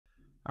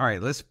All right,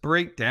 let's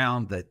break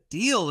down the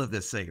deal of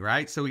this thing,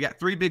 right? So we got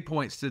three big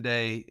points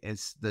today.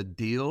 It's the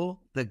deal,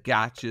 the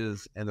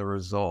gotchas, and the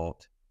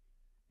result.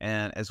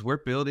 And as we're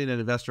building an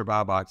investor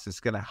buy box,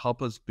 it's going to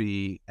help us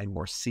be a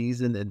more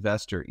seasoned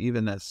investor,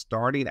 even as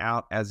starting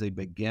out as a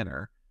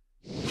beginner.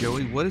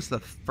 Joey, what is the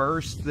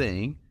first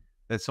thing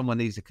that someone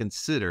needs to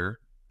consider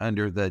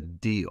under the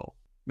deal?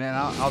 Man,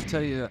 I'll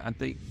tell you, I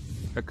think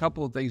a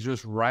couple of things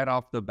just right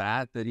off the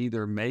bat that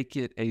either make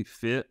it a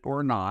fit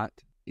or not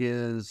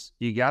is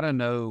you got to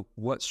know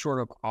what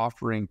sort of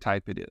offering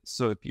type it is.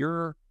 So if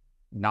you're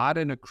not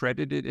an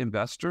accredited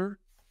investor,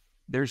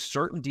 there's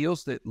certain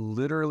deals that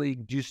literally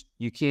just,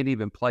 you can't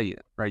even play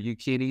it, right? You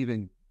can't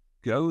even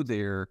go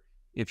there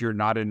if you're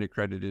not an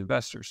accredited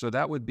investor. So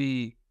that would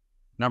be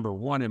number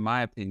one, in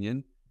my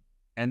opinion.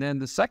 And then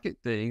the second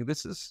thing,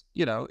 this is,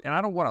 and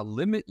I don't want to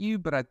limit you,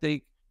 but I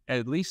think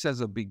at least as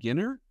a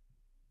beginner,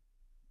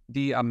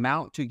 the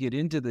amount to get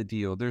into the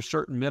deal, there's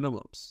certain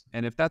minimums.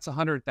 And if that's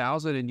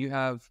 100,000 and you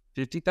have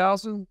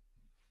 50,000,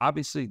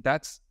 obviously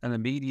that's an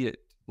immediate,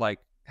 like,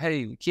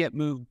 hey, we can't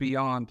move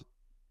beyond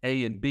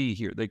A and B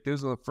here. Like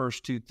those are the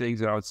first two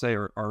things that I would say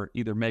are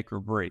either make or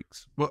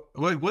breaks. Well,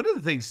 one of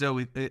the things though,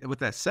 with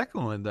that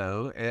second one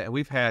though,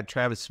 we've had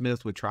Travis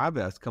Smith with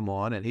TriVest come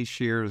on, and he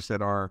shares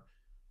at our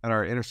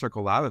Inner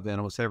Circle Live event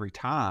almost every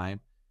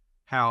time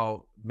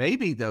how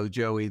maybe though,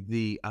 Joey,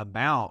 the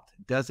amount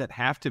doesn't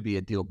have to be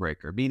a deal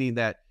breaker, meaning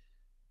that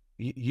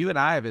you and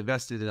I have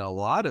invested in a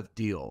lot of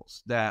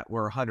deals that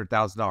were $100,000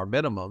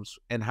 minimums,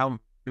 and how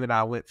you and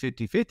I went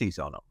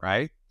 50-50s on them,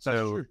 right?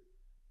 So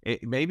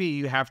maybe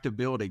you have to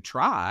build a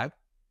tribe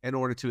in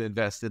order to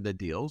invest in the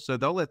deal. So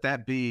don't let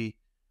that be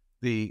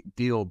the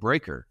deal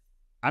breaker.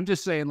 I'm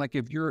just saying, like,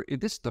 if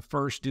this is the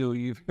first deal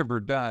you've ever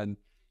done,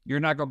 you're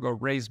not going to go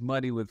raise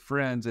money with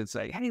friends and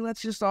say, hey,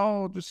 let's just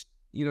all just,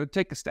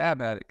 take a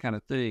stab at it kind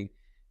of thing.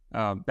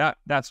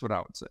 That's what I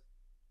would say.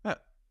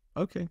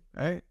 Okay.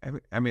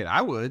 I mean,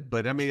 I would,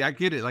 but I mean, I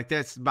get it. Like,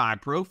 that's my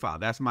profile.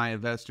 That's my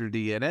investor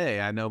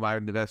DNA. I know my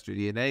investor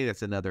DNA.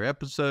 That's another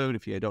episode.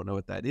 If you don't know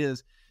what that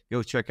is,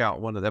 go check out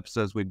one of the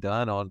episodes we've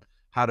done on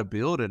how to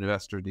build an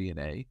investor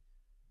DNA.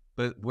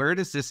 But where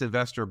does this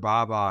investor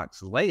buy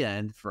box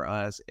land for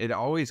us? It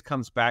always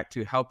comes back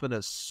to helping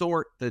us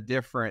sort the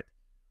different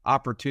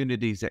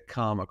opportunities that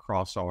come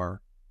across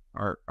our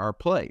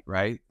plate,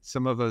 right?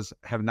 Some of us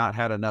have not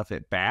had enough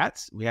at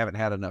bats. We haven't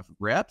had enough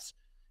reps,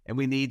 and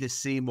we need to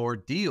see more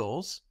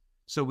deals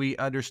so we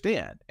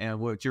understand. And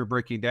what you're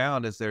breaking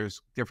down is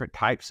there's different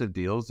types of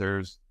deals.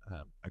 There's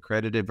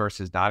accredited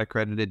versus not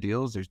accredited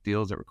deals. There's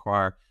deals that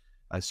require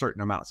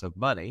certain amounts of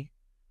money.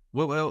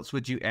 What else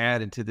would you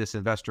add into this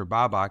investor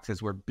buy box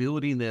as we're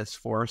building this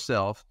for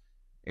ourselves,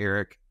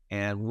 Eric?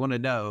 And we want to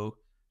know,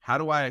 how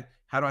do I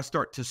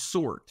start to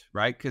sort,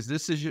 right? Because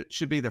this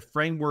should be the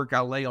framework I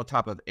lay on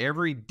top of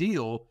every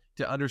deal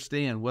to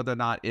understand whether or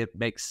not it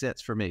makes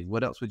sense for me.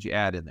 What else would you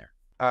add in there?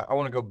 I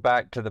want to go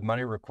back to the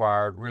money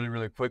required really,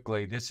 really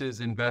quickly. This is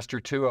Investor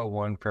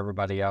 201 for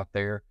everybody out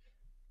there.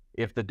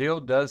 If the deal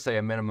does say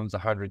a minimum is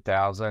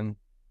 100,000,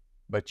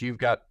 but you've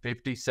got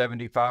 50,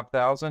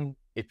 75,000,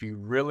 if you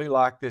really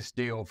like this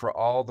deal for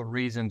all the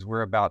reasons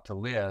we're about to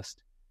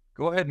list,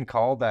 go ahead and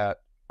call that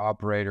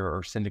operator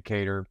or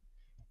syndicator,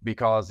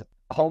 because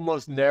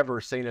almost never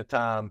seen a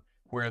time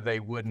where they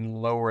wouldn't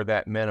lower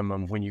that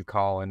minimum when you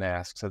call and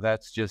ask. So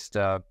that's just,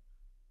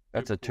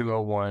 that's a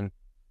 201.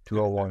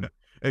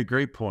 A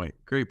great point.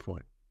 Great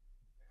point.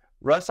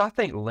 Russ, I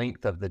think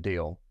length of the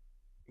deal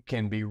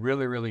can be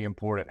really, really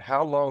important.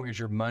 How long is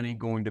your money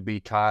going to be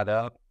tied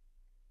up?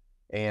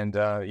 And,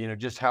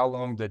 just how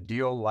long the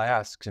deal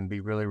lasts can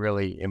be really,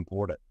 really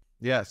important.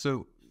 Yeah.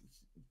 So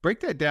break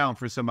that down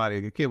for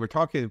somebody. Okay, we're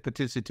talking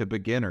potentially to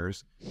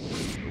beginners.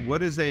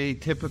 What is a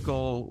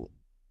typical,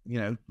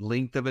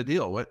 length of a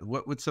deal?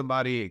 What would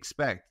somebody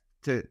expect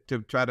to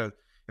try to,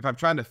 if I'm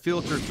trying to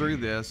filter through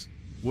this,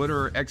 what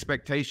are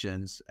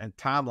expectations and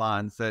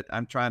timelines that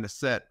I'm trying to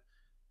set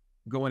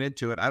going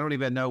into it? I don't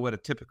even know what a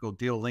typical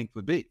deal length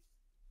would be.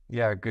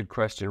 Yeah, good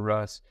question,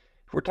 Russ.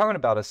 If we're talking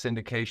about a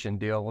syndication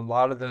deal, a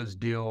lot of those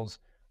deals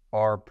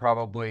are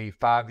probably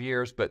 5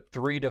 years, but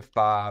 3 to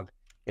 5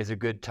 is a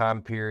good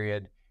time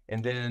period.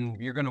 And then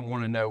you're going to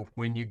want to know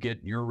when you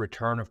get your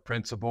return of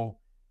principal.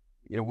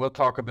 We'll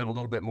talk a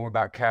little bit more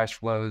about cash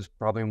flows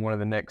probably in one of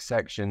the next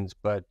sections,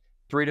 but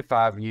 3 to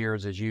 5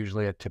 years is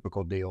usually a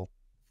typical deal.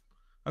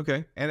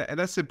 Okay. And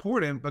that's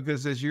important,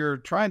 because as you're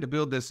trying to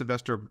build this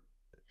investor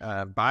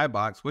buy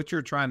box, what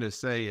you're trying to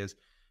say is,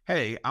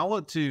 hey, I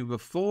want to,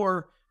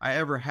 before I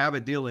ever have a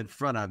deal in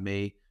front of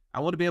me, I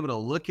want to be able to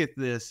look at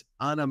this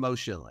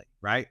unemotionally,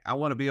 right? I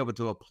want to be able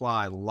to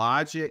apply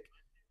logic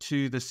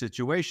to the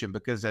situation,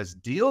 because as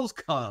deals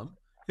come,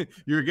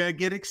 you're going to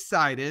get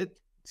excited.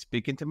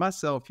 Speaking to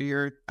myself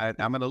here, I'm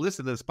going to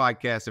listen to this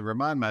podcast and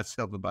remind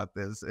myself about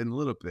this in a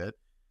little bit,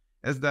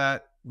 is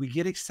that we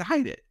get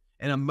excited,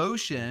 and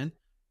emotion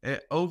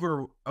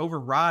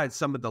overrides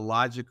some of the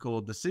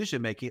logical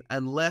decision making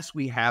unless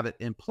we have it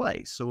in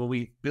place. So when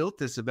we built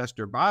this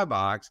investor buy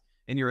box,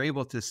 and you're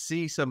able to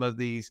see some of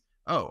these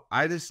oh,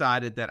 I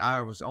decided that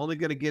I was only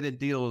going to get in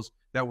deals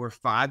that were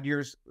 5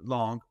 years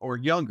long or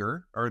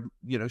younger or,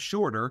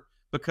 shorter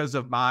because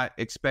of my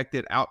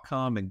expected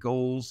outcome and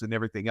goals and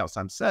everything else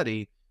I'm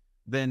setting,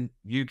 then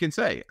you can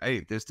say,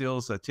 hey, this deal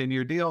is a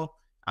 10-year deal.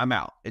 I'm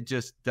out. It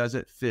just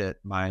doesn't fit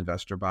my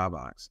investor buy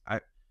box.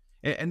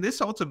 And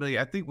this ultimately,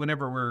 I think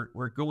whenever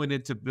we're going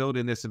into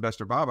building this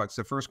investor buy box,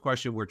 the first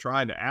question we're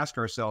trying to ask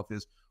ourselves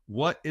is,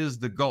 what is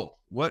the goal?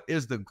 What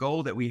is the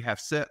goal that we have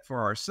set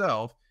for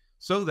ourselves,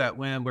 so that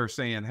when we're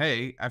saying,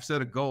 hey, I've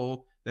set a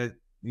goal that,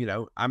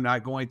 I'm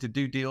not going to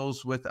do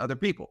deals with other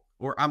people,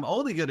 or I'm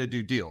only going to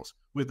do deals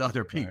with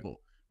other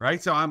people,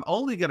 right? So I'm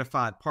only going to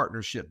find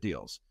partnership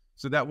deals.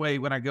 So that way,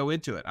 when I go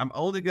into it, I'm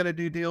only going to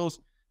do deals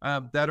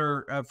that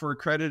are for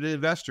accredited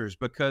investors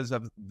because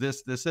of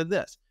this, this, and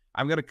this.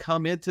 I'm going to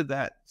come into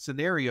that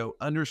scenario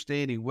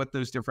understanding what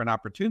those different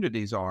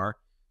opportunities are,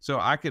 so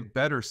I could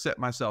better set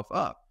myself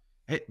up.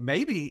 Hey,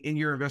 maybe in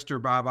your investor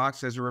buy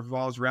box, as it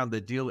revolves around the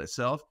deal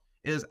itself,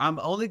 is I'm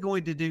only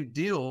going to do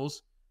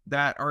deals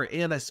that are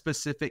in a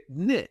specific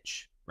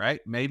niche, right?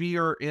 Maybe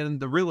you're in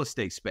the real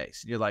estate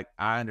space. You're like,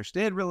 I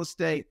understand real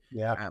estate.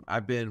 Yeah.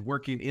 I've been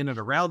working in and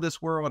around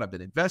this world. I've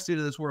been investing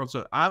in this world.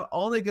 So I'm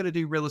only going to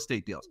do real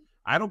estate deals.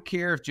 I don't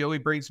care if Joey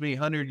brings me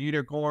 100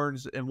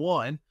 unicorns in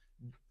one.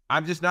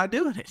 I'm just not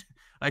doing it.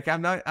 Like,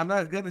 I'm not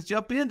going to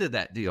jump into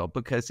that deal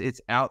because it's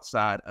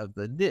outside of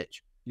the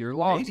niche. You're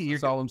lost.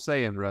 That's all I'm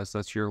saying, Russ.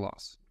 That's your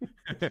loss.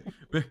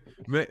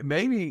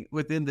 Maybe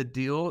within the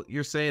deal,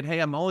 you're saying, hey,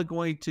 I'm only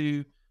going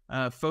to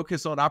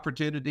focus on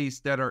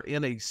opportunities that are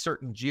in a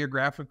certain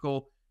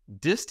geographical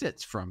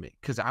distance from me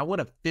because I want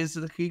to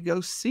physically go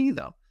see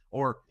them.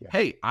 Or,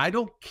 hey, I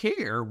don't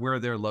care where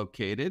they're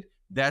located.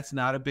 That's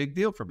not a big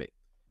deal for me.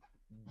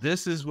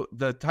 This is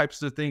the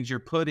types of things you're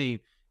putting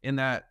in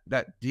that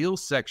deal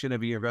section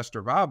of your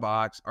investor buy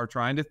box, are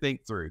trying to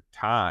think through: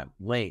 time,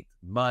 length,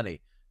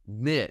 money,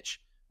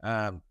 niche,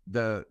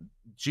 the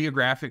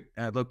geographic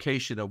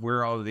location of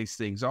where all of these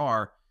things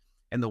are.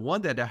 And the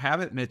one that I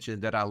haven't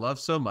mentioned that I love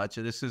so much,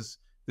 and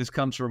this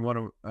comes from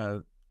one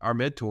of our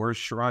mentors,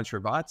 Sharon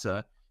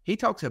Srivatsa. He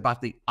talks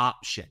about the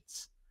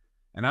options.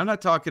 And I'm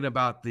not talking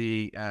about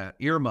the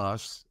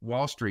earmuffs,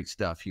 Wall Street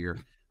stuff here.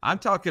 I'm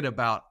talking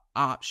about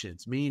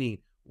options, meaning,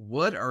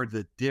 what are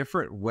the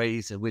different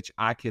ways in which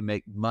I can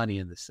make money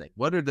in this thing?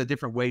 What are the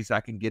different ways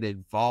I can get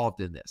involved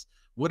in this?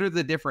 What are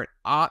the different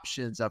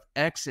options of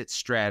exit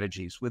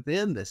strategies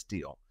within this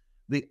deal?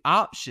 The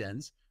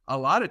options a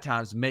lot of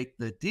times make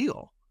the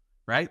deal,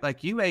 right?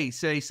 Like, you may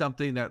say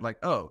something that,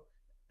 like, oh,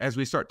 as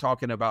we start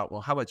talking about,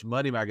 well, how much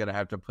money am I going to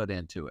have to put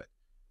into it,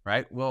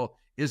 right? Well,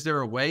 is there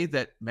a way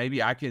that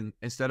maybe I can,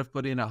 instead of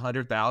putting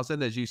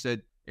 100,000, as you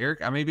said,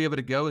 Eric, I may be able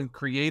to go and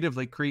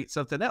creatively create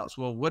something else.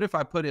 Well, what if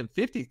I put in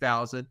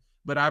 50,000,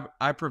 but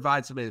I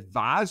provide some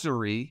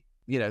advisory,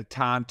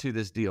 time to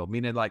this deal?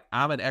 Meaning, like,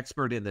 I'm an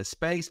expert in this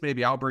space.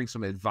 Maybe I'll bring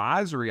some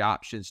advisory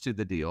options to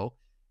the deal,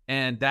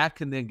 and that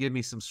can then give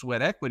me some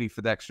sweat equity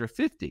for the extra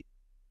 50.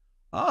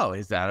 Oh,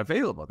 is that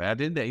available? I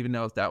didn't even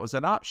know if that was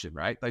an option,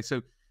 right? Like,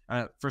 so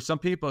for some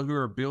people who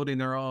are building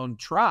their own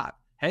tribe,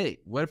 hey,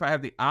 what if I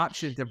have the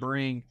option to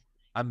bring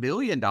 $1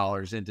 million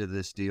into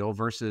this deal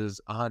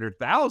versus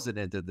 100,000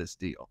 into this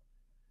deal?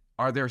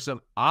 Are there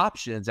some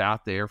options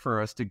out there for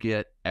us to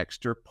get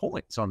extra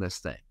points on this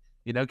thing?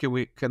 Can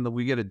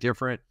we get a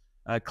different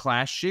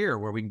class share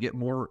where we can get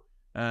more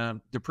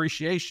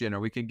depreciation, or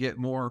we can get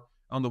more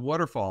on the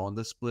waterfall and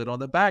the split on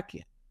the back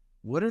end?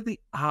 What are the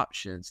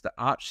options? The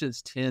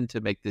options tend to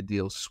make the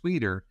deal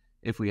sweeter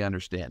if we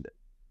understand it.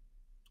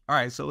 All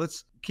right, so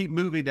let's keep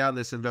moving down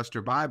this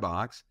investor buy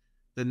box.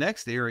 The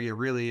next area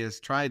really is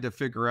trying to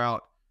figure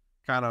out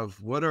kind of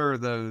what are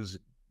those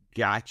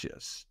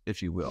gotchas,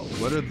 if you will.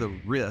 What are the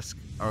risks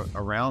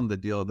around the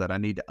deal that I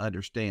need to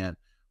understand?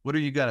 What are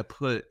you going to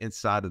put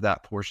inside of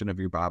that portion of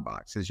your buy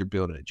box as you're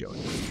building it, Joey?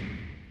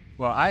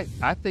 Well,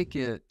 I think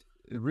it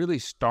really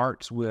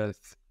starts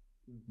with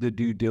the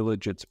due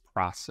diligence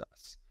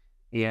process.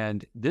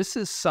 And this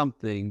is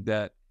something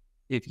that,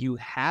 if you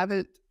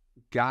haven't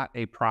got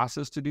a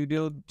process to do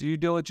due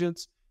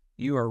diligence,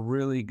 you are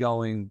really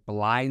going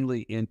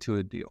blindly into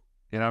a deal.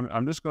 And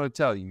I'm just going to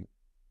tell you,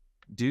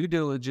 due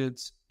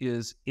diligence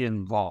is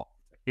involved.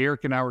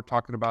 Eric and I were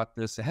talking about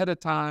this ahead of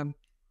time,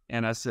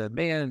 and I said,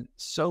 man,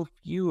 so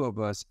few of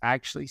us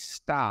actually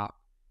stop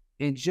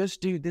and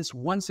just do this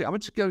one thing. I'm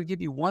just going to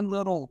give you one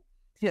little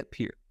tip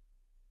here.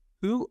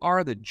 Who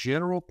are the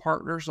general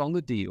partners on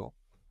the deal?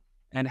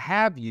 And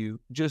have you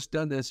just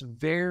done this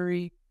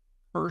very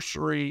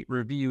cursory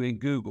review in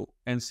Google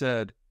and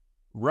said,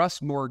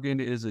 Russ Morgan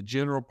is a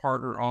general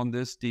partner on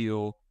this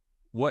deal.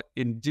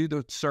 And do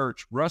the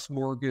search, Russ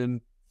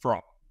Morgan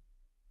fraud,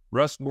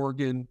 Russ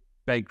Morgan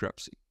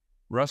bankruptcy,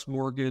 Russ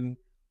Morgan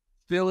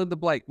fill in the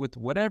blank with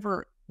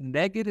whatever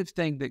negative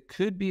thing that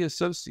could be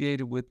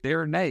associated with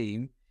their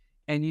name.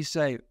 And you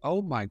say,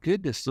 oh my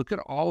goodness, look at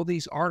all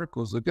these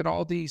articles. Look at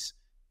all these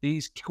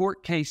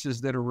court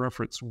cases that are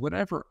referenced,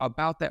 whatever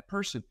about that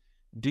person.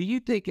 Do you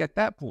think at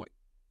that point,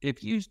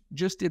 if you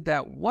just did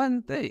that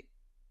one thing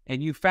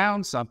and you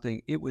found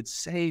something, it would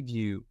save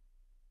you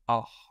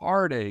a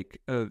heartache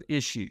of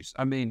issues.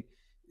 I mean,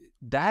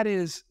 that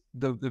is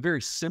the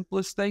very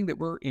simplest thing that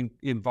we're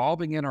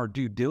involving in our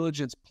due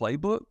diligence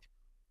playbook.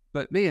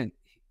 But man,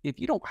 if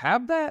you don't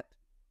have that,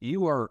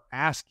 you are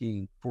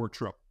asking for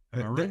trouble.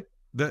 All right?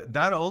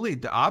 Not only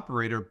the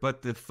operator,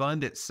 but the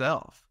fund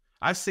itself.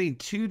 I've seen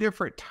 2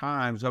 different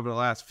times over the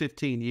last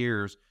 15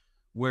 years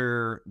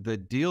where the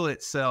deal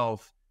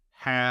itself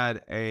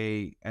had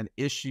an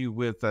issue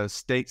with a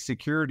state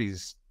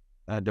securities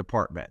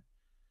department.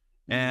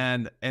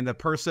 And the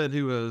person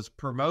who was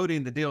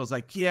promoting the deal was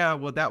like, yeah,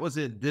 well, that was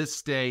in this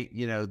state.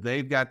 You know,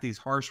 they've got these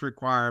harsh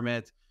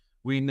requirements.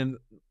 We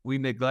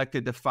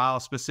neglected to file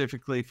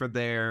specifically for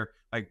there.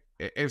 Like,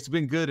 it's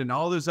been good in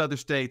all those other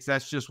states.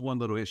 That's just one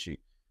little issue.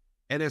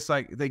 And it's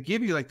like, they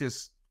give you like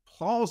this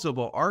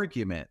plausible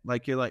argument.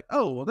 Like, you're like,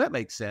 oh, well, that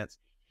makes sense.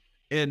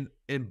 In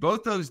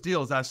both those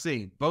deals I've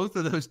seen, both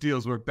of those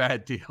deals were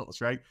bad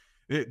deals, right?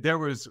 There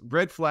was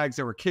red flags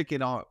that were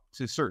kicking off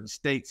to certain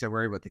states that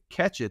were able to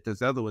catch it.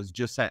 Those other ones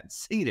just hadn't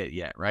seen it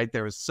yet, right?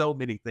 There was so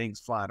many things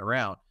flying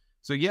around.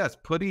 So yes,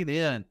 putting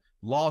in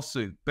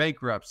lawsuit,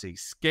 bankruptcy,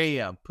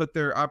 scam, put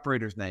their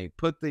operator's name,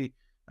 put the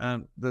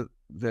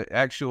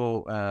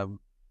actual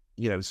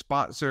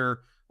sponsor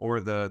or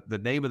the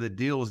name of the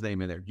deal's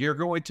name in there. You're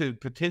going to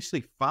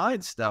potentially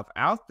find stuff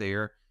out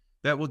there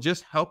that will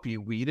just help you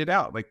weed it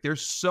out. Like,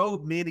 there's so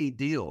many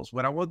deals.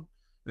 What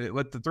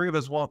the 3 of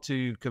us want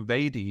to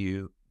convey to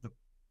you, the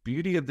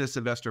beauty of this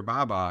investor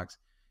buy box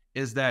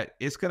is that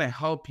it's going to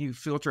help you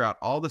filter out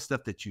all the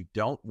stuff that you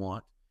don't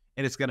want,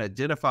 and it's going to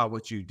identify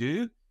what you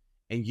do,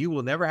 and you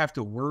will never have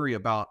to worry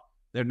about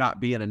there not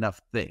being enough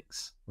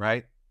things,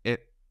 right?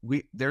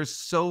 There's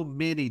so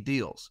many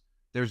deals.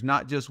 There's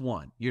not just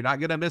one. You're not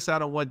going to miss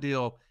out on one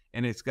deal,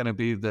 and it's going to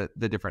be the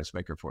difference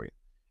maker for you.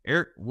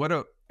 Eric,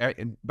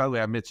 and by the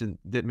way,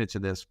 didn't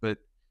mention this, but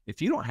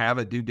if you don't have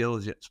a due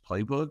diligence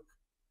playbook,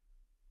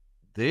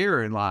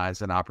 therein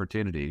lies an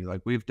opportunity.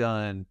 Like, we've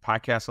done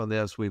podcasts on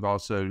this. We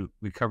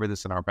cover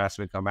this in our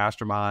Passive Income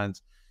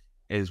Masterminds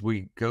as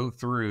we go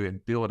through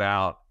and build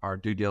out our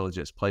due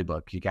diligence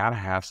playbook. You got to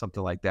have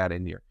something like that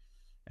in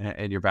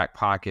your back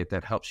pocket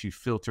that helps you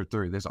filter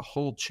through. There's a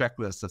whole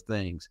checklist of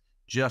things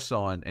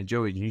and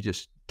Joey, you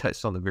just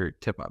touched on the very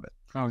tip of it.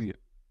 Oh, yeah.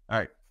 All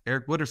right,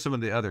 Eric, what are some of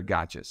the other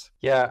gotchas?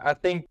 Yeah, I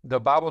think the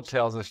Bible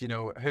tells us,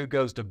 who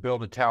goes to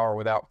build a tower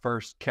without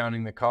first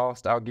counting the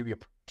cost. I'll give you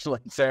a personal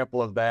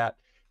example of that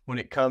when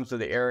it comes to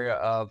the area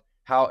of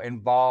how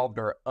involved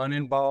or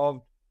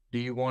uninvolved do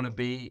you want to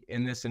be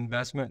in this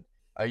investment.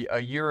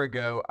 A year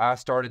ago, I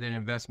started an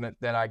investment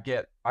that I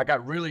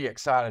got really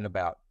excited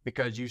about,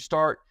 because you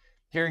start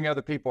hearing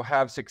other people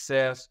have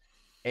success,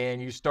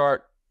 and you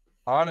start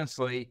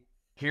honestly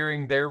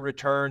hearing their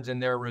returns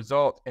and their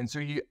results. And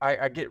so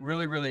I get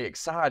really, really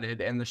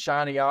excited, and the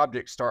shiny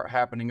objects start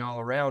happening all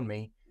around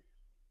me.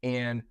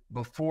 And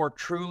before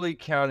truly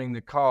counting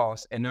the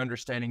cost and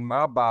understanding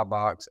my buy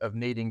box of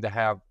needing to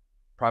have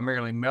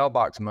primarily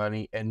mailbox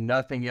money and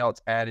nothing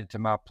else added to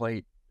my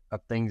plate of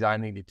things I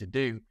needed to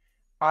do,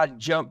 I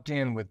jumped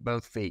in with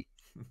both feet.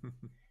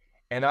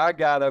 And I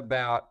got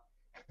about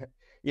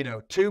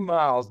 2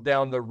 miles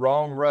down the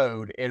wrong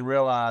road and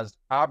realized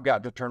I've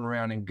got to turn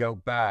around and go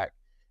back,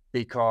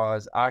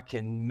 because I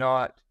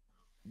cannot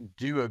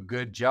do a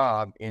good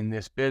job in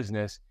this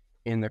business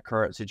in the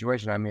current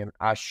situation I'm in.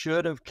 I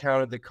should have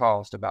counted the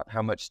cost about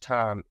how much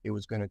time it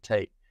was going to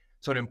take.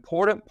 So an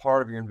important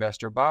part of your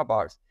investor buy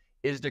box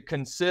is to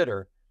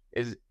consider,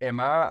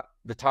 am I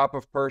the type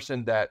of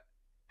person that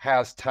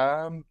has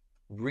time,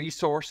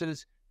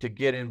 resources to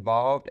get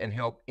involved and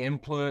help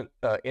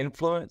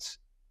influence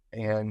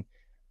and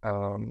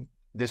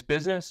this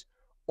business?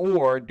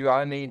 Or do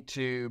I need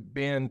to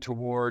bend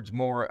towards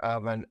more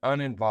of an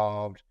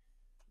uninvolved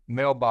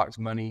mailbox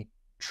money,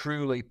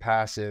 truly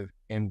passive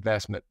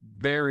investment?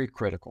 Very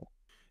critical.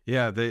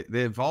 Yeah, the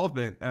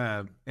involvement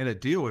in a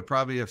deal would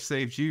probably have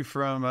saved you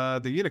from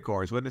the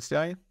unicorns, wouldn't it,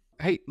 Stallion?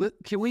 Hey,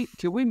 can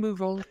we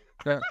move on?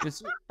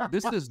 This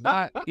is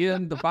not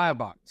in the buy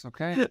box,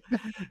 okay?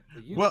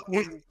 Well,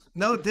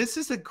 no,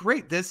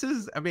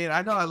 I mean,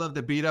 I know I love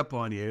to beat up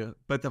on you,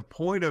 but the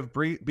point of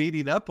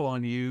beating up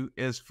on you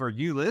is for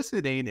you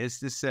listening is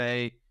to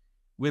say,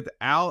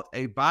 without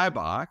a buy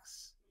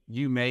box,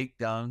 you make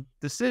dumb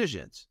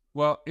decisions.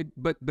 Well,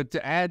 but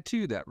to add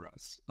to that,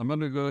 Russ, I'm going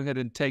to go ahead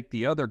and take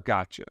the other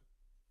gotcha.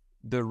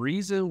 The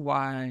reason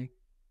why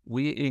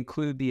we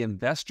include the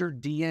investor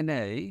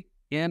DNA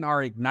in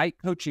our Ignite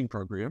coaching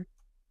program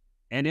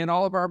and in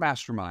all of our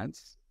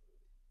masterminds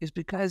is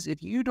because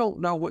if you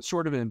don't know what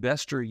sort of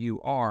investor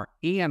you are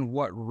and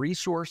what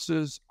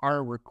resources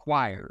are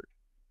required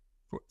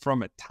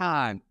from a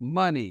time,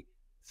 money,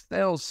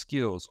 sales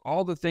skills,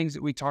 all the things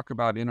that we talk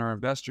about in our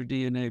investor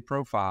DNA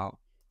profile,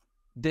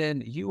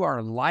 then you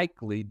are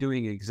likely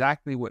doing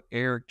exactly what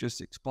Eric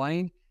just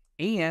explained.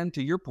 And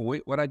to your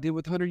point, what I did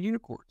with 100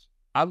 Unicorns.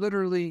 I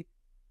literally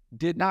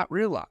did not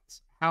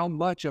realize how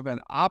much of an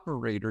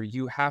operator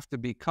you have to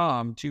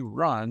become to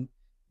run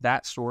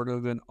that sort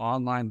of an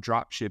online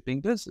drop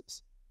shipping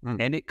business.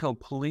 And it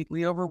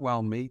completely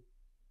overwhelmed me.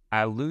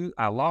 I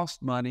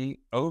lost money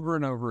over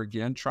and over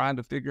again trying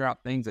to figure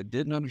out things I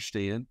didn't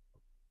understand.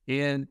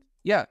 And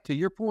yeah, to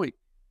your point,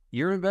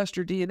 your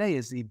investor DNA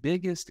is the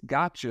biggest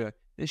gotcha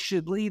that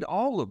should lead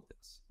all of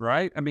this,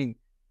 right? I mean,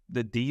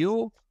 the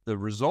deal, the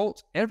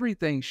results,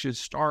 everything should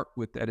start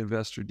with that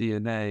investor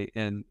DNA.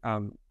 And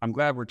I'm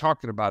glad we're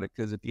talking about it,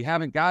 because if you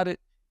haven't got it,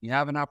 you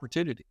have an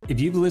opportunity. If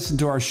you've listened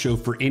to our show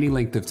for any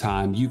length of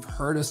time, you've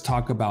heard us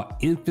talk about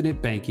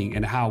infinite banking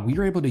and how we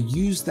were able to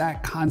use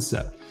that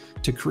concept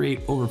to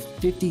create over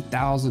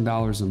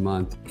 $50,000 a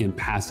month in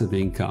passive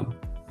income.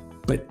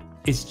 But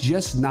it's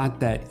just not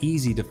that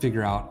easy to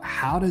figure out,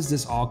 how does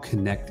this all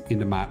connect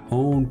into my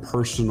own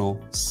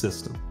personal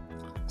system?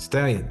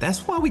 Stallion,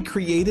 that's why we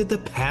created the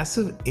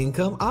passive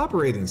income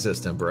operating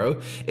system, bro.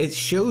 It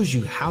shows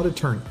you how to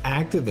turn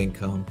active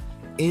income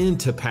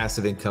into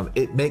passive income.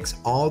 It makes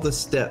all the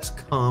steps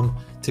come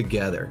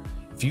together.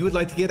 If you would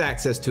like to get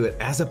access to it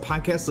as a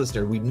podcast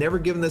listener, we've never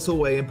given this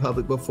away in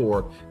public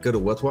before, go to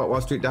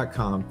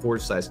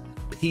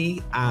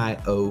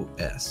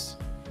whatwhatwallstreet.com/PIOS.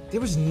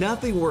 There was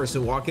nothing worse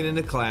than walking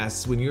into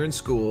class when you're in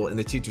school and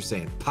the teacher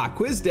saying, pop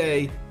quiz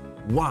day.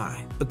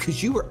 Why?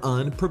 Because you were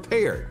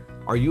unprepared.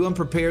 Are you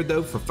unprepared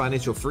though for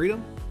financial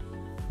freedom?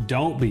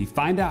 Don't be.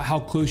 Find out how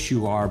close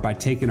you are by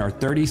taking our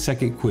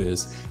 30-second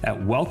quiz at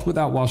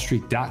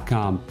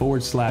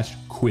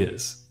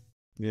wealthwithoutwallstreet.com/quiz.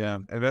 Yeah.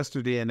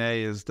 Investor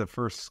DNA is the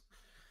first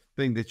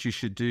thing that you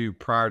should do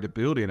prior to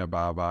building a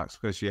buy box,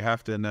 because you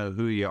have to know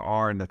who you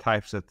are and the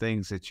types of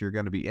things that you're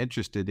going to be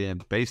interested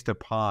in based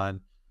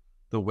upon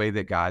the way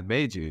that God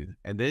made you.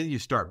 And then you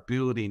start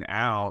building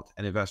out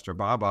an investor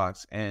buy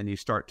box and you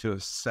start to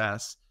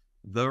assess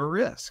the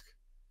risk,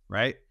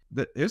 right?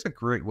 There's a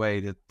great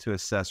way to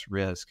assess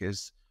risk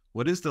is,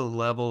 what is the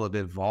level of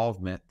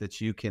involvement that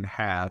you can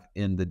have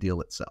in the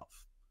deal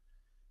itself?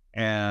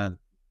 And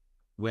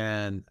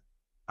when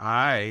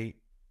I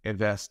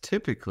invest,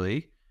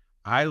 typically,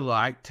 I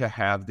like to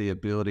have the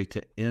ability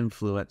to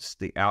influence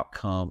the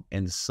outcome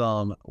in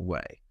some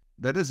way.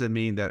 That doesn't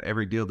mean that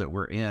every deal that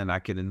we're in, I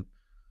can,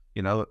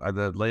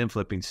 the land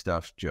flipping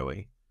stuff,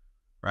 Joey,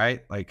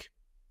 right? Like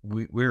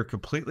we're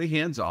completely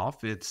hands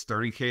off. It's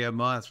 $30K a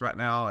month right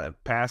now,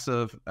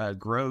 passive,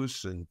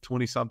 gross, and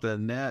 20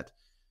 something net.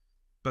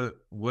 But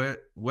what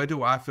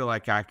do I feel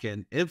like I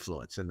can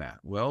influence in that?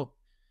 Well,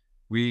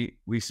 we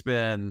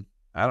spend,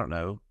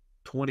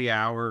 20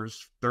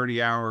 hours,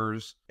 30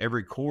 hours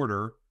every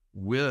quarter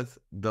with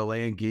the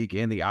land geek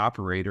and the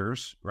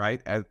operators,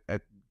 right?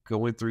 At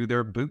going through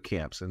their boot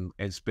camps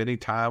and spending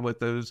time with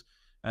those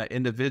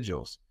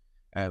individuals,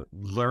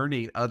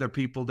 learning other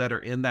people that are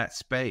in that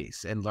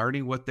space and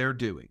learning what they're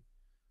doing.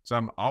 So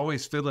I'm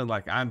always feeling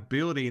like I'm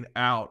building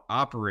out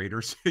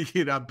operators,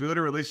 I'm building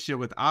a relationship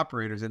with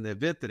operators in the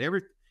event that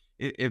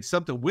if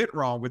something went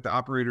wrong with the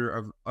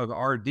operator of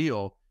our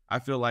deal, I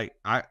feel like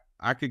I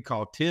could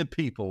call 10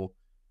 people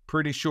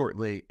pretty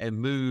shortly and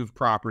move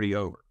property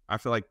over. I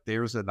feel like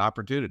there's an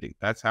opportunity.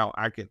 That's how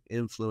I can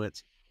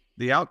influence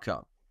the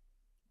outcome.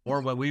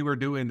 Or when we were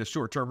doing the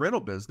short-term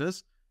rental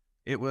business,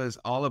 it was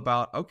all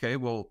about, okay,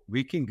 well,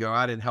 we can go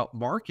out and help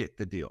market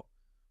the deal.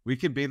 We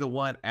can be the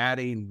one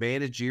adding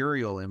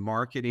managerial and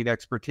marketing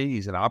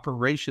expertise and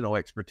operational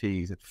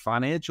expertise and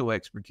financial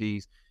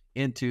expertise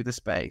into the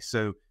space.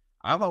 So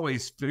I'm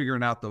always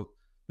figuring out the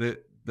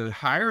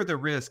higher the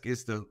risk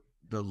is the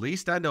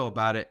least I know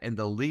about it and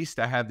the least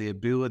I have the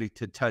ability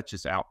to touch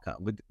this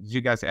outcome. Did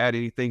you guys add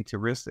anything to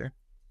risk there?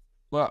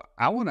 Well,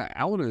 I want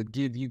to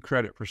give you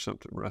credit for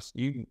something, Russ.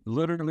 You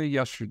literally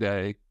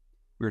yesterday,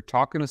 we were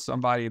talking to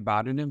somebody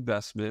about an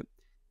investment,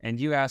 and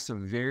you asked a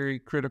very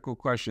critical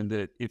question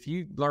that if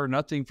you learn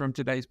nothing from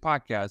today's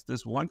podcast,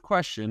 this one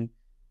question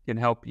can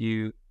help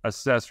you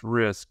assess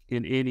risk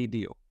in any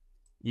deal.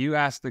 You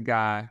asked the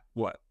guy,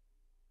 what?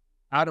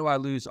 How do I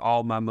lose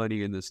all my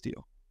money in this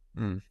deal?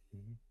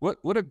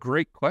 What a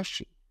great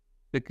question,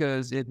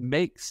 because it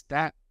makes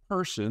that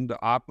person, the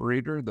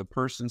operator, the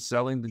person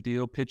selling the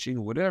deal,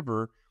 pitching,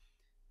 whatever,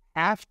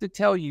 have to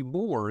tell you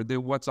more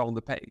than what's on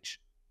the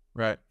page.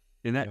 Right.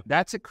 And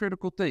that's a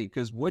critical thing,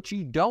 because what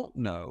you don't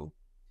know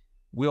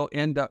will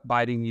end up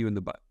biting you in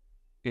the butt.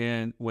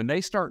 And when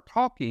they start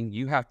talking,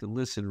 you have to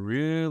listen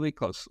really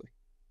closely.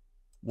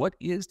 What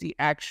is the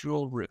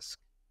actual risk?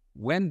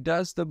 When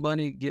does the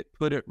money get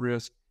put at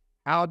risk?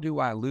 How do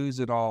I lose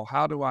it all?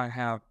 How do I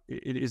have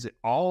it? Is it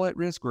all at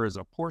risk, or is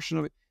a portion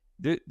of it?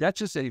 That's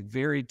just a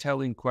very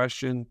telling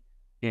question.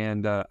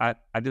 And I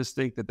just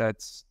think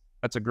that's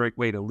a great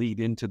way to lead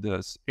into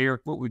this.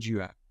 Eric, what would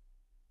you add?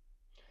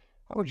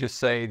 I would just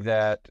say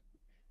that,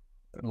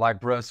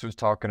 like Russ was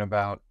talking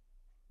about,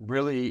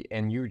 really,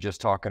 and you were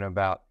just talking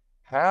about,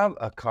 have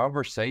a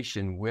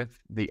conversation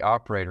with the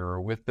operator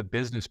or with the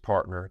business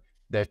partner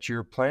that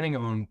you're planning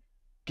on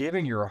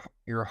giving your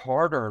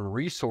hard-earned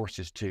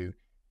resources to.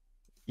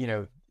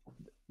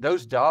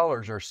 Those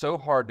dollars are so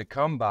hard to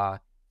come by.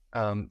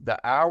 The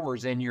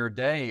hours in your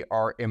day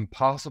are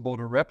impossible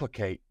to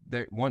replicate.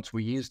 Once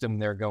we use them,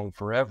 they're gone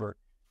forever.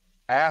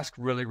 Ask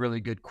really, really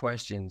good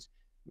questions.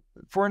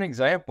 For an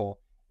example,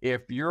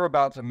 If you're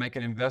about to make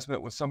an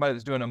investment with somebody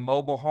that's doing a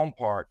mobile home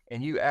park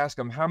and you ask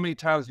them, how many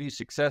times have you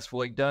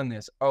successfully done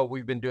this? Oh,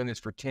 we've been doing this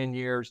for 10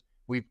 years.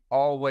 We've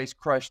always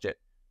crushed it.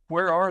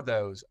 Where are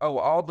those? Oh,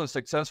 all the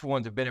successful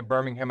ones have been in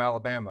Birmingham,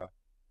 Alabama.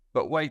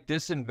 But wait,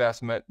 this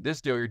investment, this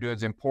deal you're doing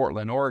is in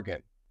Portland,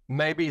 Oregon.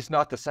 Maybe it's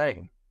not the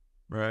same.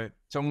 Right.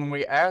 So when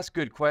we ask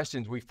good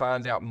questions, we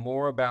find out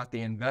more about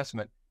the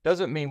investment.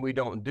 Doesn't mean we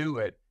don't do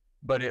it,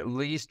 but at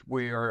least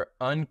we are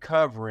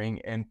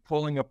uncovering and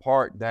pulling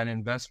apart that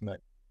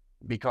investment.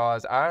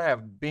 Because I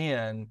have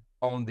been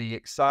on the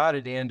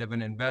excited end of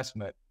an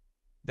investment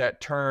that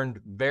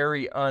turned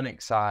very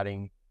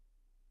unexciting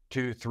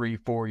 2, 3,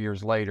 4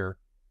 years later,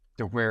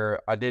 to where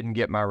I didn't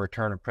get my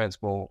return of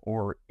principal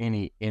or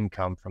any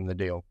income from the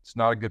deal. It's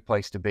not a good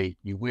place to be.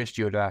 You wished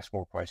you had asked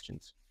more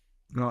questions.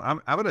 No,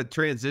 I'm going to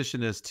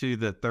transition us to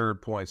the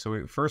third point.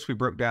 So first we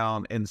broke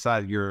down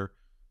inside your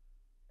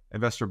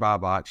investor buy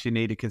box. You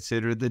need to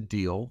consider the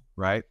deal,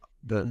 right?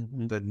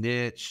 The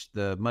niche,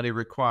 the money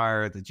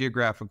required, the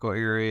geographical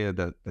area,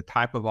 the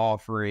type of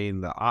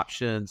offering, the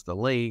options, the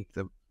length,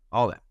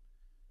 all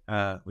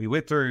that. We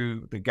went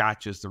through the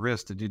gotchas, the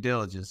risk, the due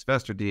diligence,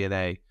 investor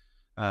DNA,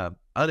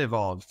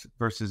 uninvolved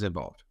versus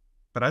involved.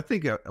 But I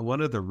think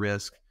one of the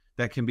risks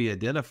that can be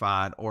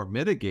identified or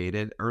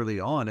mitigated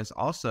early on is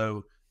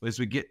also as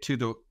we get to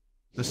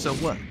the so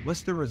what?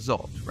 What's the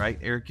result, right?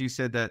 Eric, you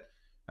said that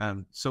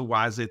so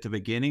wisely at the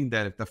beginning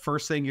that if the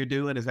first thing you're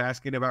doing is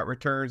asking about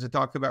returns and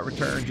talking about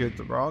returns, you're at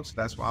the wrong. So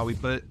that's why we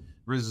put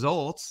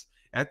results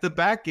at the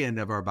back end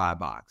of our buy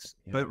box.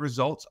 Yeah. But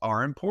results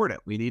are important.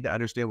 We need to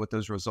understand what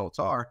those results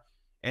are.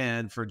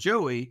 And for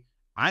Joey,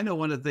 I know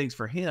one of the things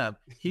for him,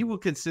 he will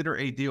consider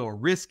a deal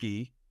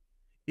risky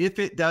if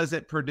it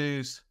doesn't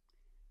produce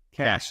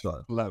cash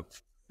flow.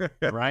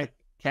 Right?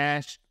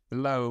 Cash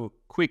flow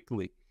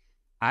quickly.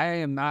 I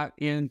am not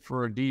in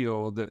for a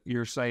deal that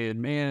you're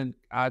saying, man,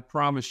 I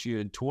promise you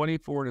in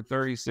 24 to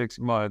 36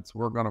 months,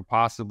 we're going to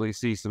possibly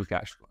see some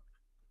cash flow.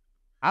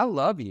 I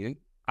love you.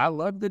 I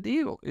love the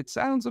deal. It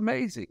sounds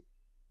amazing.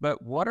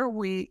 But what are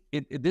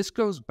this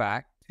goes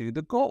back to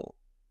the goal.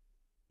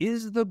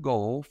 Is the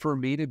goal for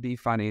me to be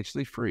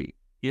financially free?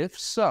 If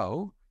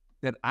so,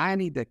 then I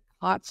need to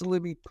constantly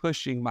be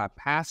pushing my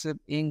passive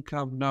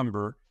income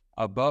number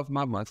above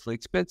my monthly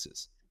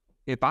expenses.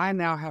 If I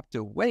now have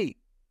to wait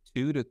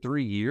 2 to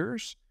 3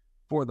 years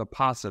for the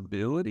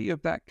possibility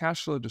of that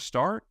cash flow to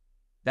start,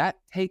 that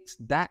takes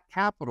that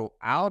capital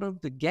out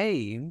of the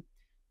game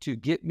to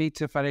get me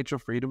to financial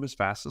freedom as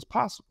fast as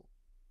possible.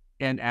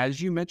 And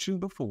as you mentioned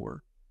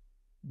before,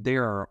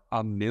 there are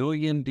a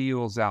million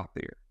deals out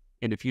there.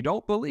 And if you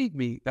don't believe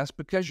me, that's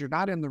because you're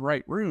not in the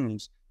right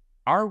rooms.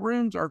 Our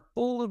rooms are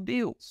full of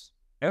deals.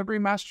 Every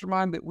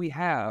mastermind that we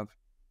have,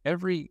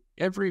 every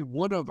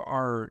one of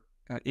our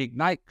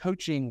Ignite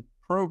coaching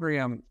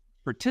program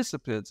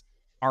participants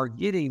are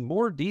getting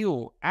more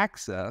deal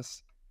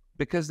access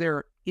because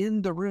they're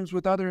in the rooms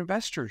with other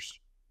investors.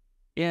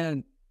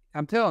 And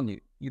I'm telling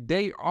you,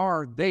 they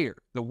are there.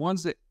 The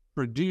ones that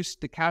produce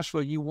the cash flow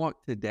you want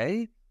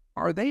today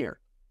are there.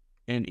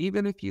 And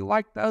even if you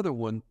like the other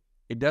one,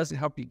 it doesn't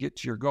help you get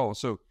to your goal.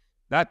 So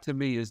that to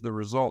me is the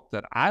result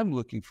that I'm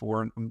looking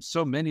for, and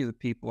so many of the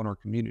people in our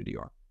community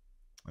are.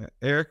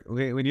 Eric,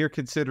 when you're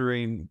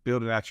considering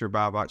building out your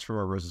buy box from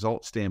a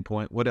result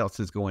standpoint, what else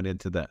is going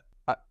into that?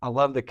 I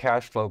love the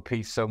cash flow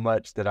piece so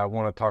much that I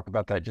want to talk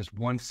about that just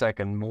 1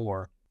 second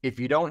more. If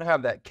you don't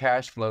have that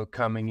cash flow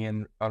coming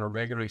in on a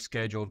regularly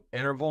scheduled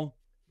interval,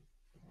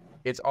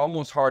 it's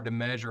almost hard to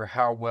measure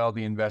how well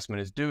the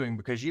investment is doing,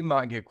 because you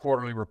might get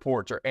quarterly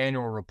reports or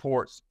annual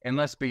reports. And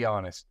let's be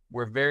honest,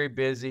 we're very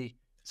busy.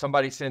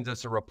 Somebody sends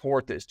us a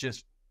report that's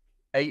just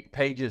 8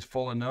 pages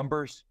full of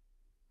numbers.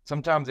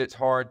 Sometimes it's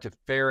hard to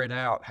ferret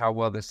out how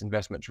well this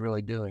investment's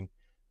really doing.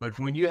 But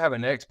when you have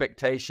an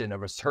expectation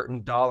of a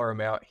certain dollar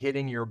amount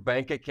hitting your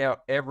bank account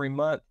every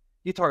month,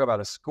 you talk about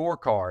a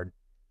scorecard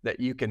that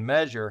you can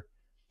measure.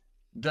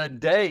 The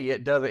day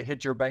it doesn't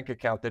hit your bank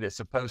account that it's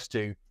supposed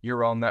to,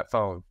 you're on that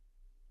phone.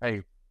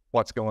 Hey,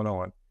 what's going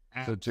on?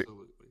 Absolutely.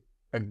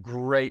 So a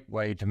great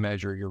way to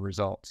measure your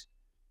results.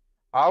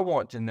 I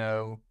want to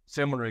know,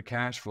 similar to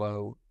cash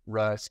flow,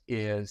 Russ,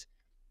 is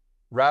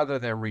rather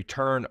than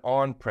return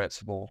on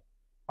principal,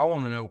 I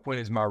want to know, when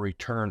is my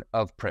return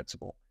of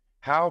principal?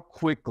 How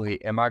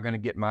quickly am I going to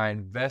get my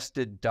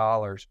invested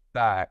dollars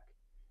back,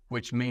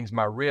 which means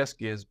my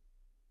risk is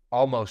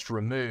almost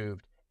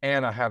removed,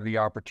 and I have the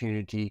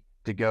opportunity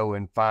to go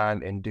and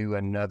find and do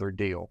another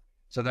deal.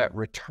 So that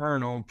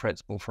return on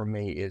principal for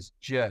me is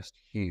just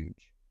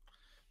huge.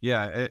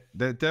 Yeah,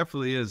 that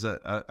definitely is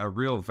a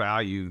real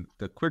value.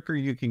 The quicker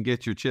you can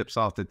get your chips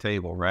off the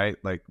table, right?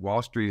 Like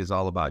Wall Street is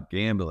all about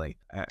gambling.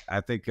 I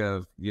think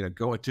of,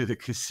 going to the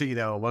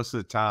casino. Most of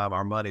the time,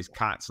 our money's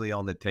constantly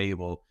on the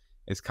table.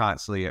 It's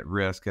constantly at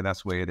risk, and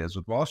that's the way it is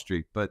with Wall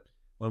Street. But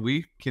when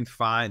we can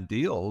find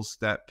deals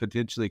that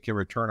potentially can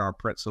return our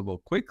principal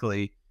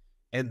quickly,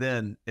 and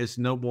then it's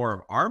no more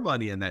of our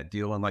money in that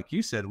deal. And like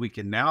you said, we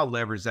can now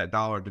leverage that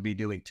dollar to be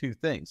doing 2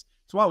 things.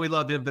 That's why we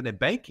love infinite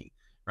banking,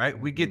 right?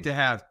 We get to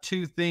have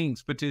two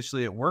things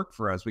potentially at work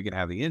for us. We can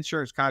have the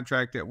insurance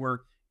contract at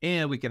work,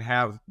 and we can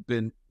have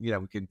we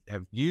can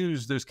have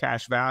used those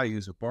cash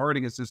values or borrowed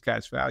against those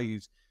cash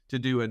values to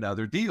do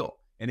another deal.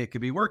 And it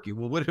could be working.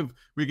 Well, what if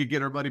we could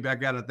get our money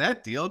back out of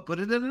that deal and put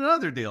it in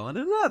another deal and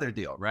another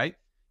deal, right?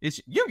 It's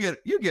you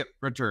get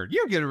return,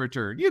 you get a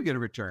return, you get a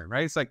return,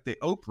 right? It's like the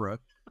Oprah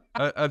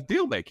of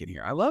deal making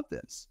here. I love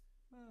this.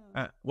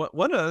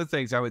 One of the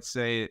things I would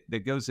say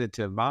that goes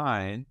into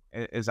mine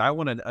is I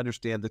want to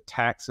understand the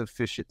tax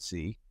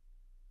efficiency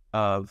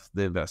of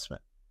the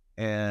investment,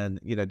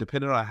 and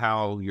depending on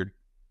how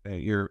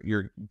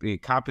you're being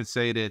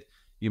compensated,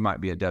 you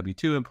might be a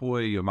W-2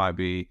 employee, you might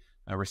be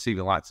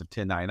receiving lots of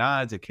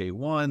 1099s and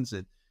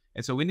K1s,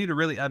 and so we need to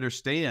really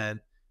understand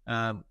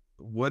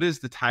what is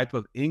the type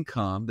of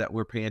income that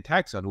we're paying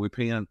tax on. Are we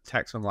paying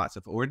tax on lots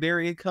of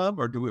ordinary income,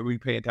 or are we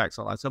paying tax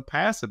on lots of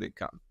passive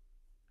income?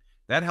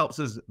 That helps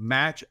us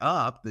match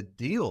up the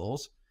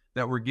deals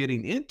that we're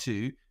getting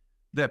into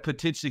that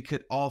potentially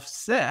could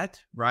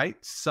offset, right,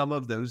 some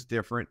of those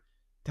different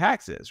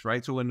taxes,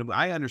 right? So when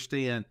I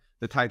understand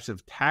the types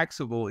of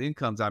taxable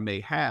incomes I may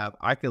have,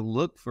 I can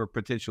look for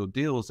potential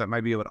deals that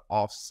might be able to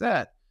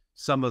offset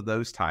some of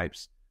those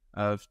types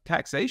of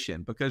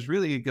taxation, because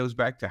really it goes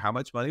back to how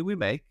much money we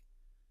make,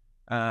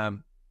 but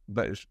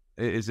it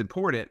is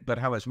important, but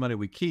how much money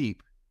we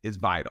keep is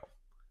vital.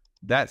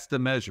 That's the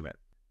measurement.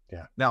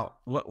 Yeah. Now,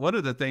 one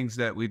of the things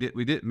that we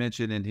didn't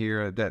mention in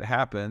here that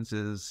happens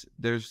is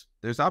there's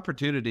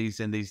opportunities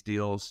in these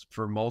deals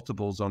for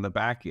multiples on the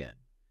back end.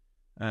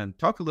 And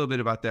talk a little bit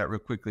about that real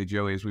quickly,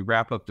 Joey, as we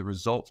wrap up the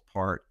results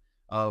part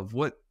of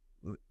what,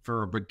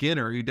 for a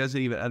beginner who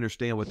doesn't even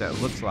understand what that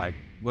looks like,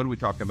 what are we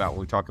talking about when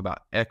we talk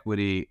about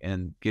equity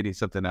and getting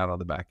something out on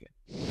the back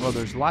end? Well,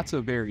 there's lots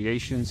of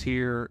variations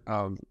here,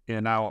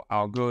 and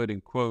I'll go ahead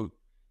and quote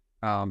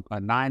a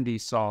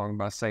 90s song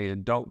by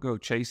saying, "Don't go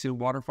chasing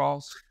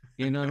waterfalls,"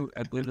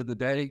 at the end of the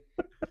day.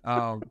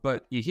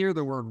 But you hear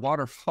the word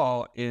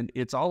waterfall, and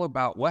it's all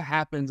about what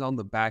happens on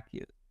the back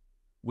end.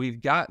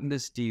 We've gotten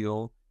this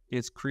deal.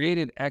 It's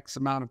created X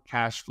amount of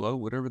cash flow,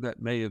 whatever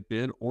that may have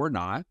been or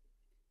not.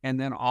 And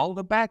then all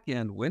the back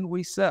end, when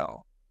we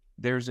sell,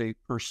 there's a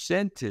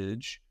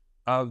percentage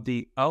of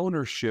the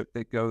ownership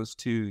that goes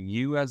to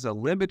you as a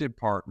limited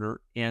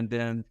partner, and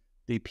then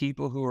the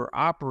people who are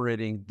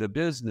operating the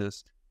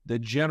business, the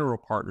general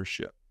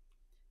partnership.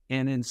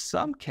 And in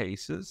some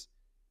cases,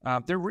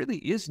 there really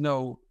is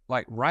no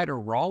right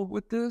or wrong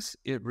with this.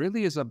 It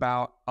really is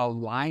about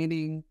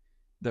aligning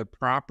the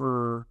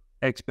proper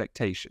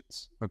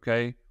expectations.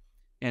 Okay.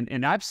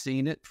 And I've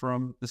seen it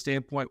from the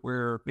standpoint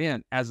where,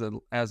 man, as a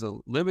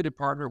limited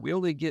partner, we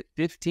only get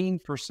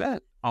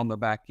 15% on the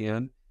back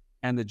end,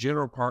 and the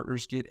general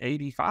partners get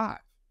 85.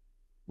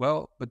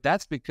 Well, but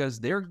that's because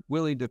they're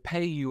willing to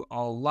pay you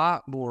a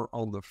lot more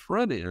on the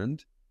front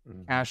end,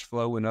 cash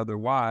flow and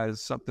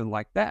otherwise, something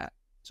like that.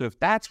 So if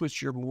that's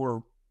what you're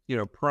more,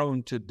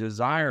 prone to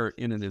desire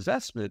in an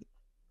investment,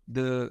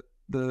 the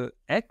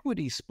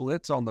equity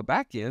splits on the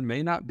back end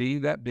may not be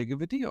that big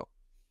of a deal.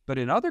 But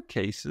in other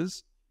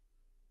cases,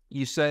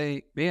 you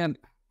say, man,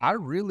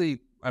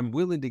 I'm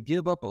willing to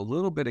give up a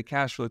little bit of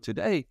cash flow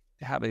today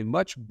to have a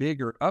much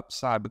bigger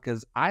upside,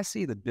 because I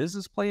see the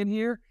business plan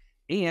here.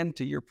 And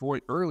to your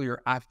point earlier,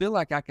 I feel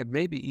like I could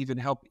maybe even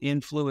help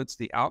influence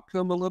the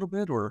outcome a little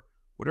bit, or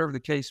whatever the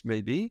case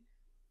may be.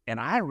 And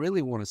I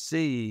really want to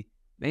see,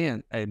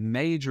 man, a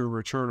major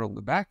return on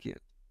the back end.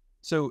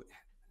 So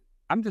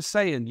I'm just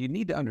saying, you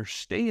need to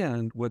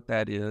understand what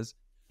that is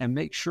and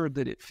make sure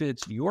that it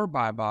fits your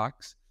buy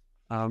box.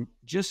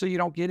 Just so you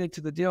don't get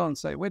into the deal and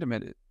say, wait a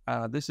minute,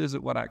 this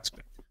isn't what I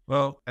expect.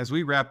 Well, as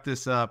we wrap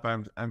this up,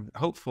 I'm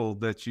hopeful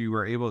that you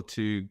were able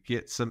to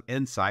get some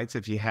insights.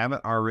 If you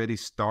haven't already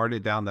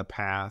started down the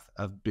path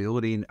of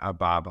building a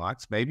buy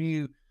box,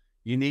 maybe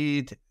you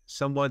need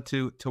someone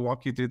to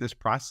walk you through this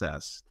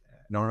process.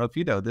 I don't know if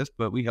you know this,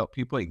 but we help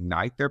people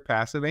ignite their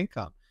passive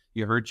income.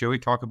 You heard Joey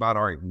talk about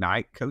our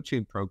Ignite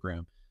coaching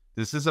program.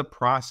 This is a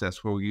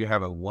process where you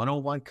have a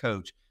one-on-one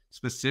coach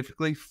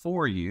specifically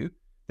for you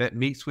that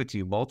meets with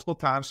you multiple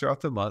times throughout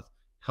the month,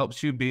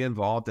 helps you be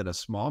involved in a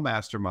small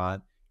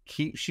mastermind,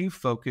 keeps you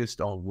focused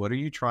on what are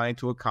you trying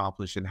to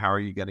accomplish and how are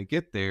you going to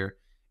get there,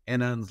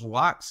 and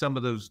unlock some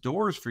of those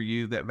doors for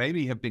you that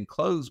maybe have been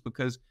closed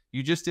because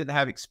you just didn't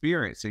have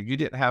experience or you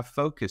didn't have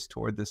focus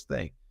toward this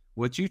thing.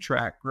 What you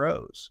track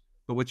grows,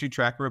 but what you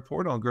track and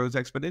report on grows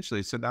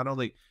exponentially. So not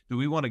only do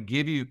we want to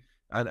give you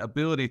an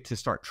ability to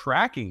start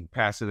tracking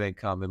passive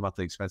income and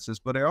monthly expenses,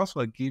 but I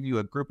also want to give you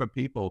a group of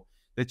people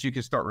that you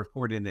can start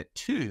reporting it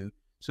to,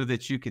 so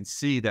that you can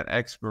see that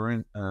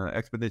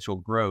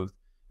exponential growth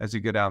as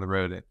you go down the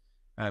road.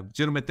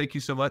 Gentlemen, thank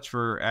you so much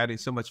for adding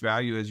so much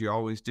value as you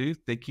always do.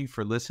 Thank you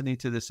for listening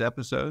to this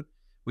episode.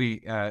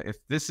 If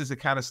this is the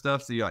kind of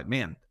stuff that you're like,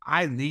 man,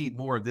 I need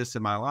more of this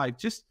in my life,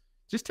 just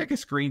take a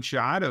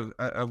screenshot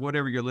of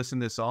whatever you're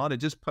listening to this on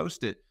and just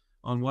post it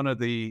on one of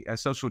the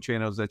social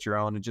channels that you're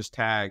on and just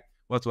tag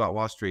What's About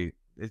Wall Street.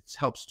 It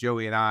helps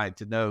Joey and I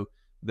to know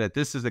that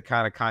this is the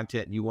kind of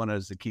content you want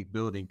us to keep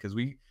building, because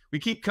we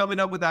keep coming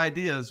up with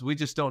ideas. We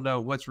just don't know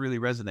what's really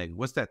resonating.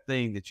 What's that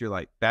thing that you're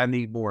like, I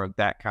need more of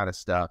that kind of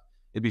stuff.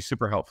 It'd be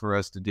super helpful for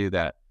us to do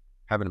that.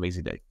 Have an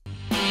amazing day.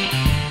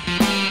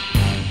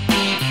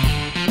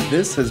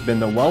 This has been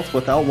the Wealth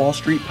Without Wall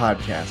Street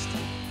podcast.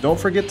 Don't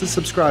forget to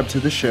subscribe to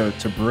the show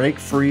to break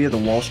free of the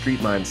Wall Street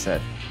mindset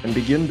and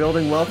begin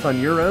building wealth on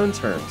your own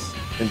terms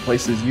in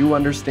places you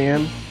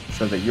understand,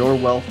 so that your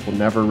wealth will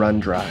never run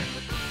dry.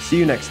 See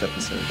you next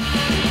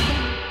episode.